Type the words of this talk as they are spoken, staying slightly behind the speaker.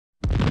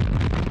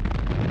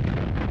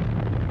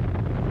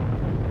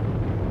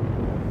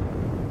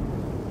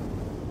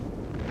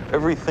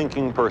Every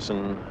thinking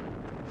person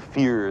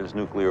fears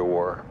nuclear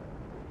war,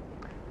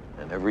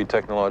 and every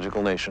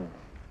technological nation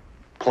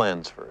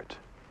plans for it.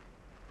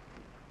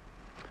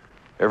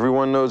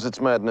 Everyone knows it's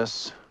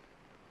madness,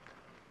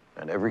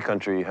 and every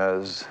country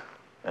has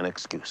an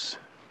excuse.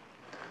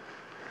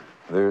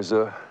 There's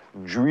a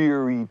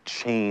dreary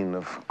chain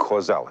of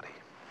causality.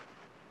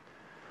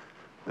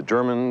 The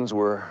Germans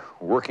were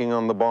working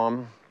on the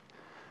bomb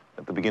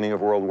at the beginning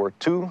of World War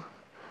II,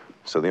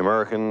 so the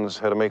Americans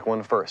had to make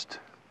one first.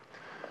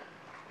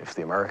 If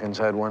the Americans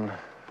had one,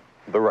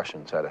 the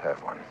Russians had to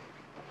have one.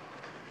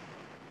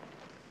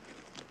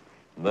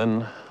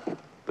 Then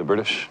the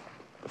British,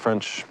 the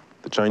French,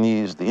 the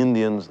Chinese, the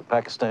Indians, the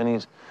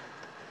Pakistanis,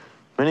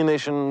 many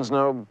nations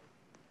now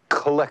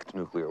collect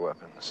nuclear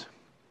weapons.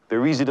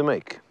 They're easy to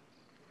make.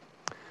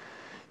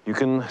 You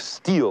can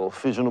steal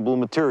fissionable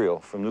material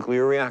from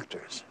nuclear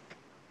reactors.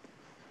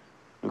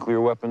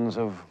 Nuclear weapons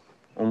have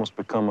almost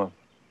become a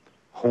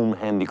home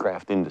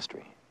handicraft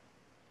industry.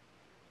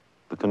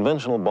 The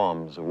conventional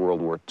bombs of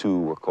World War II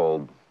were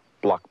called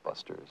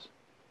blockbusters.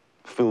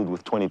 Filled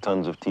with 20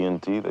 tons of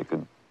TNT, they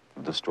could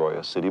destroy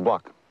a city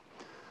block.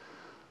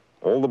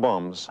 All the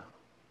bombs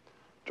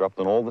dropped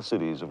on all the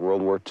cities of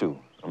World War II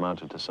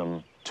amounted to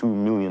some 2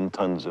 million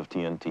tons of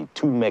TNT,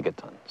 2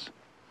 megatons.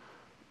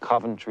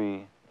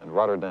 Coventry and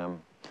Rotterdam,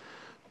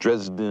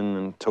 Dresden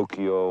and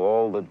Tokyo,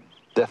 all the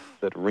death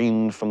that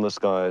rained from the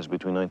skies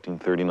between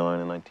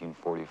 1939 and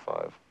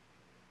 1945.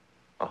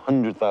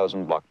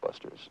 100,000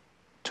 blockbusters,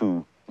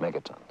 2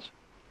 megatons.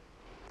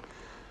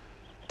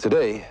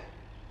 Today,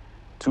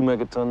 2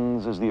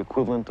 megatons is the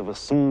equivalent of a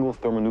single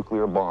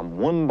thermonuclear bomb,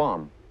 one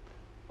bomb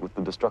with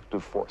the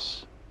destructive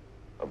force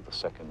of the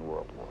Second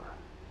World War.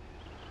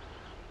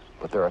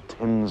 But there are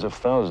tens of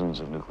thousands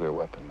of nuclear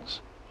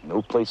weapons.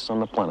 No place on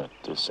the planet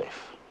is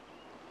safe.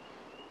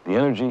 The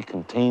energy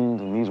contained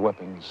in these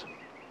weapons,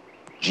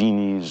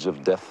 genies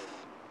of death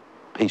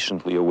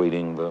patiently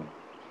awaiting the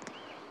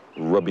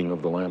rubbing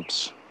of the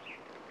lamps,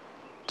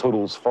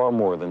 totals far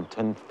more than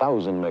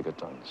 10,000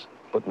 megatons,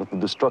 but with the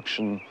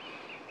destruction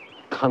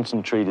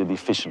concentrated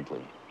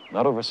efficiently,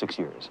 not over 6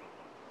 years,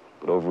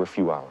 but over a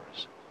few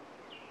hours.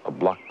 A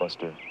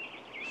blockbuster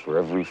for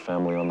every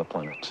family on the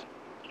planet.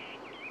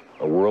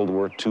 A World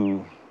War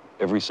II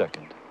every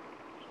second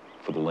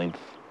for the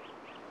length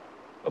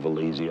of a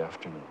lazy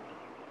afternoon.